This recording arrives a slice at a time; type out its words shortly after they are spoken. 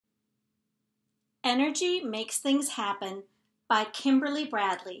Energy Makes Things Happen by Kimberly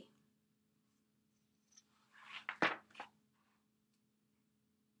Bradley.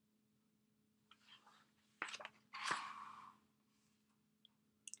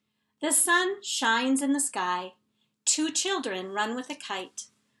 The sun shines in the sky. 2 children run with a kite.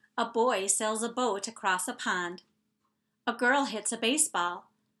 A boy sails a boat across a pond. A girl hits a baseball.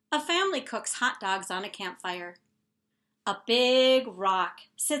 A family cooks hot dogs on a campfire. A big rock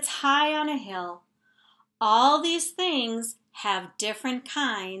sits high on a hill. All these things have different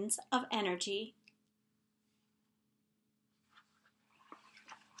kinds of energy.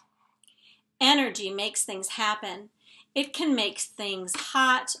 Energy makes things happen. It can make things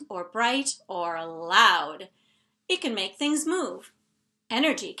hot or bright or loud. It can make things move.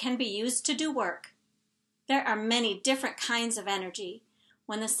 Energy can be used to do work. There are many different kinds of energy.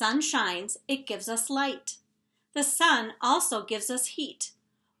 When the sun shines, it gives us light. The sun also gives us heat.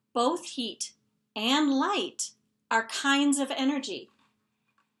 Both heat and light are kinds of energy.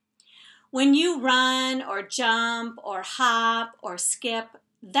 When you run or jump or hop or skip,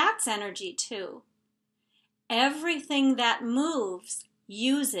 that's energy too. Everything that moves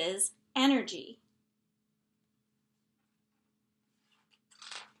uses energy.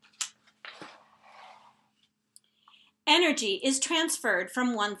 Energy is transferred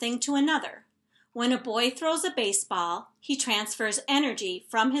from one thing to another. When a boy throws a baseball, he transfers energy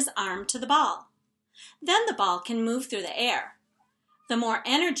from his arm to the ball. Then the ball can move through the air. The more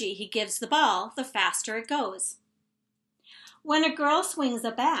energy he gives the ball, the faster it goes. When a girl swings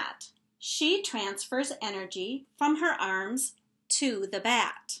a bat, she transfers energy from her arms to the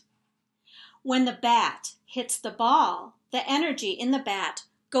bat. When the bat hits the ball, the energy in the bat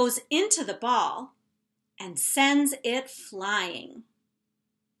goes into the ball and sends it flying.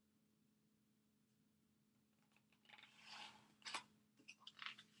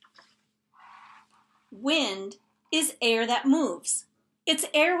 Wind is air that moves. It's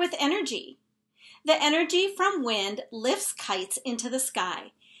air with energy. The energy from wind lifts kites into the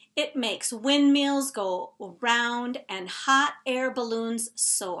sky. It makes windmills go round and hot air balloons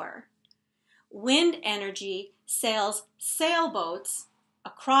soar. Wind energy sails sailboats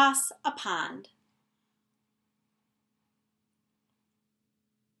across a pond.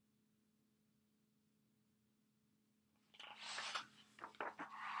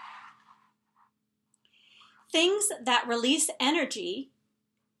 Things that release energy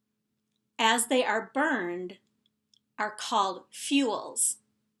as they are burned are called fuels.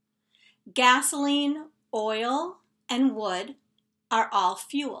 Gasoline, oil, and wood are all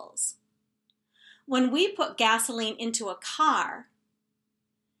fuels. When we put gasoline into a car,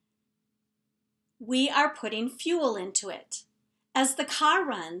 we are putting fuel into it. As the car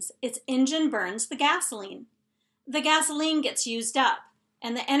runs, its engine burns the gasoline. The gasoline gets used up,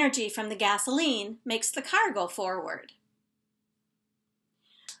 and the energy from the gasoline makes the car go forward.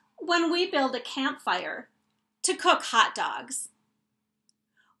 When we build a campfire to cook hot dogs,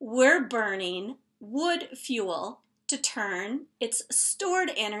 we're burning wood fuel to turn its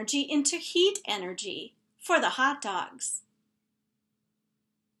stored energy into heat energy for the hot dogs.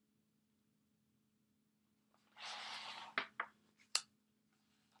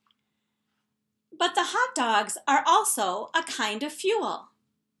 But the hot dogs are also a kind of fuel.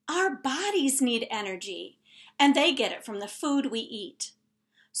 Our bodies need energy, and they get it from the food we eat.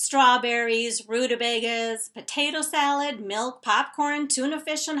 Strawberries, rutabagas, potato salad, milk, popcorn, tuna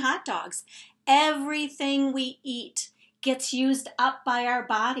fish, and hot dogs. Everything we eat gets used up by our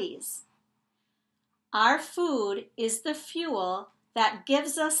bodies. Our food is the fuel that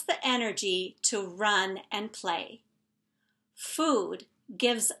gives us the energy to run and play. Food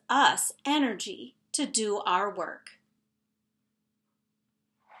gives us energy to do our work.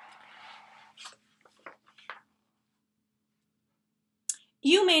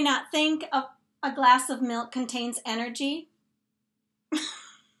 You may not think a glass of milk contains energy.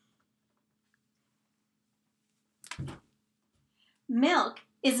 Milk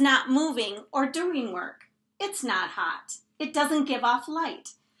is not moving or doing work. It's not hot. It doesn't give off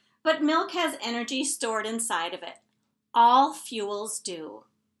light. But milk has energy stored inside of it. All fuels do.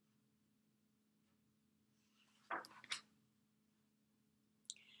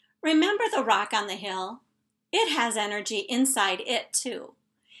 Remember the rock on the hill? It has energy inside it too.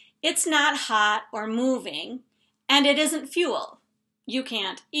 It's not hot or moving, and it isn't fuel. You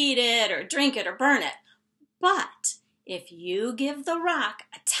can't eat it or drink it or burn it. But if you give the rock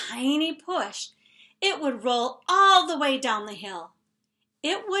a tiny push, it would roll all the way down the hill.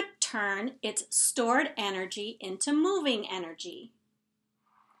 It would turn its stored energy into moving energy.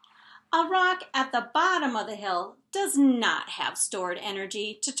 A rock at the bottom of the hill does not have stored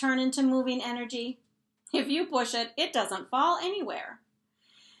energy to turn into moving energy. If you push it, it doesn't fall anywhere.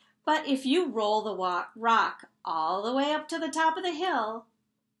 But if you roll the rock all the way up to the top of the hill,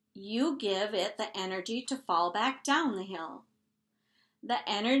 you give it the energy to fall back down the hill. The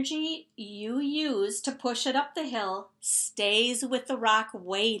energy you use to push it up the hill stays with the rock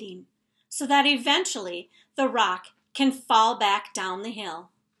waiting, so that eventually the rock can fall back down the hill.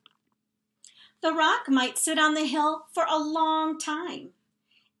 The rock might sit on the hill for a long time.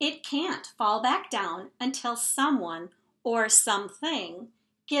 It can't fall back down until someone or something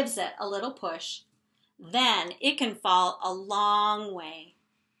gives it a little push. Then it can fall a long way.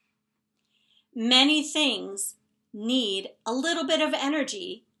 Many things need a little bit of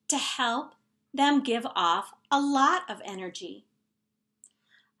energy to help them give off a lot of energy.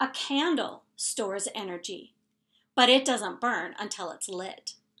 A candle stores energy, but it doesn't burn until it's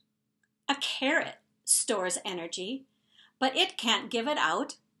lit. A carrot stores energy, but it can't give it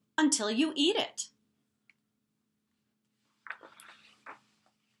out until you eat it.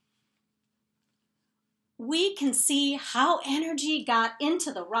 We can see how energy got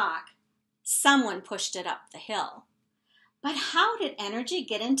into the rock. Someone pushed it up the hill. But how did energy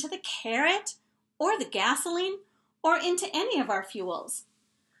get into the carrot or the gasoline or into any of our fuels?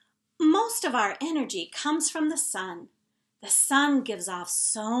 Most of our energy comes from the sun. The sun gives off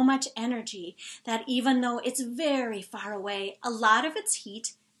so much energy that even though it's very far away, a lot of its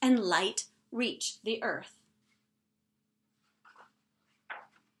heat and light reach the earth.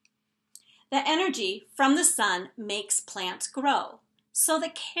 The energy from the sun makes plants grow, so the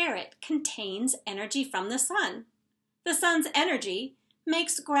carrot contains energy from the sun. The sun's energy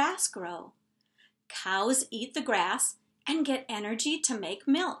makes grass grow. Cows eat the grass and get energy to make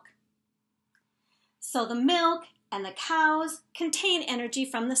milk. So the milk and the cows contain energy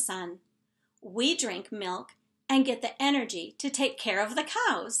from the sun. We drink milk and get the energy to take care of the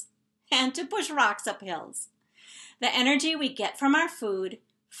cows and to push rocks up hills. The energy we get from our food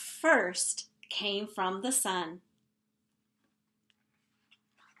first came from the sun.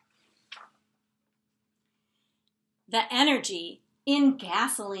 The energy in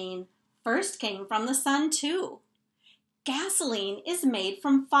gasoline first came from the sun too. Gasoline is made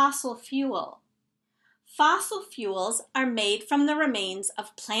from fossil fuel. Fossil fuels are made from the remains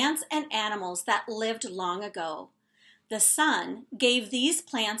of plants and animals that lived long ago. The sun gave these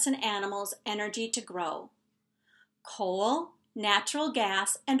plants and animals energy to grow. Coal, natural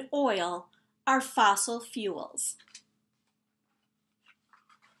gas, and oil are fossil fuels.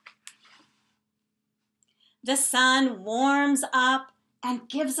 The sun warms up and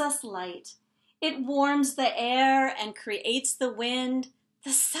gives us light. It warms the air and creates the wind.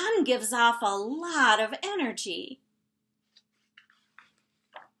 The sun gives off a lot of energy.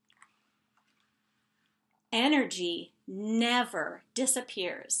 Energy never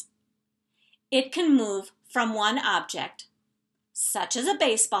disappears. It can move from one object, such as a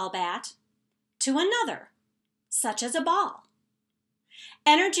baseball bat, to another, such as a ball.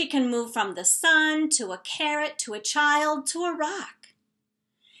 Energy can move from the sun to a carrot to a child to a rock.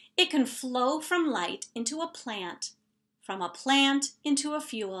 It can flow from light into a plant, from a plant into a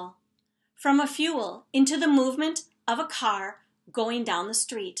fuel, from a fuel into the movement of a car going down the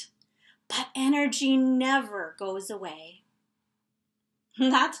street. But energy never goes away.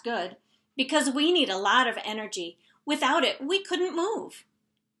 That's good, because we need a lot of energy. Without it, we couldn't move.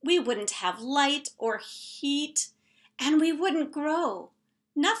 We wouldn't have light or heat, and we wouldn't grow.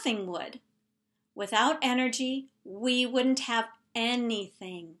 Nothing would. Without energy, we wouldn't have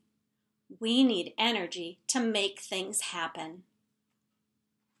anything. We need energy to make things happen.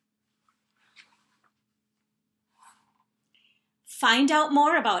 Find out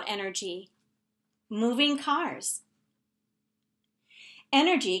more about energy. Moving cars.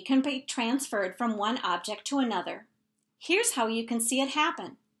 Energy can be transferred from one object to another. Here's how you can see it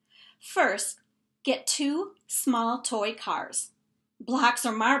happen. First, get 2 small toy cars. Blocks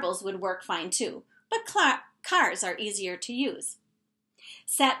or marbles would work fine too, but cars are easier to use.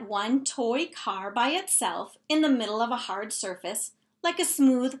 Set one toy car by itself in the middle of a hard surface, like a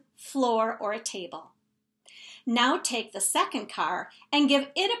smooth floor or a table. Now take the second car and give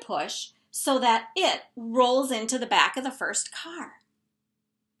it a push so that it rolls into the back of the first car.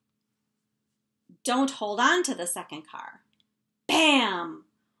 Don't hold on to the second car. Bam!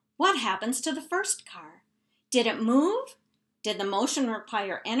 What happens to the first car? Did it move? Did the motion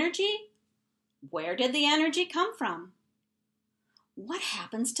require energy? Where did the energy come from? What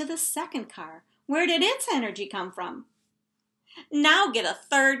happens to the second car? Where did its energy come from? Now get a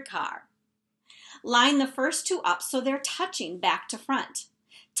third car. Line the first 2 up so they're touching back to front.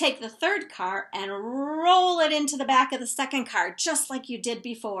 Take the third car and roll it into the back of the second car, just like you did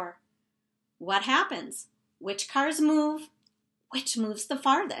before. What happens? Which cars move? Which moves the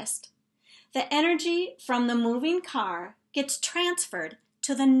farthest? The energy from the moving car gets transferred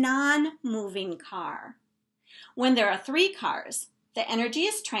to the non-moving car. When there are 3 cars, the energy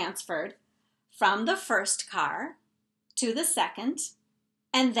is transferred from the first car to the second,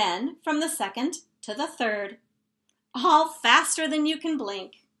 and then from the second to the third, all faster than you can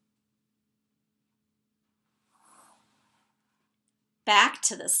blink. Back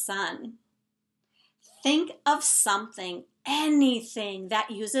to the sun. Think of something, anything that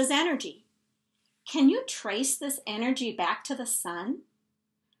uses energy. Can you trace this energy back to the sun?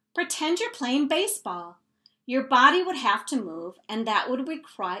 Pretend you're playing baseball. Your body would have to move, and that would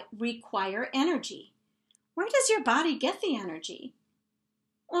require energy. Where does your body get the energy?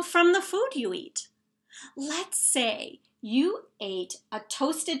 Well, from the food you eat. Let's say you ate a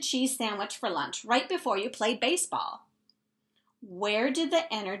toasted cheese sandwich for lunch right before you played baseball. Where did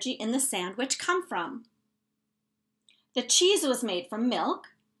the energy in the sandwich come from? The cheese was made from milk,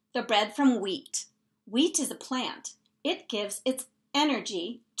 the bread from wheat. Wheat is a plant. It gets its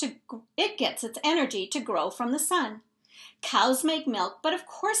energy to grow from the sun. Cows make milk, but of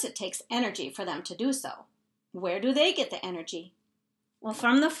course it takes energy for them to do so. Where do they get the energy? Well,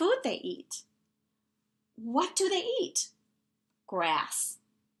 from the food they eat. What do they eat? Grass.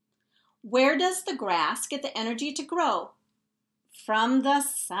 Where does the grass get the energy to grow? From the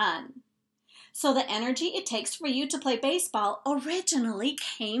sun. So the energy it takes for you to play baseball originally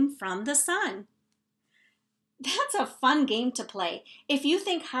came from the sun. That's a fun game to play. If you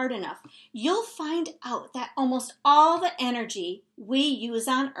think hard enough, you'll find out that almost all the energy we use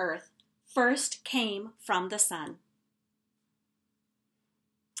on Earth first came from the sun.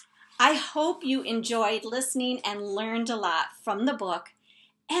 I hope you enjoyed listening and learned a lot from the book,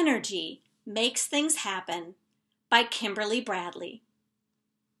 Energy Makes Things Happen by Kimberly Bradley.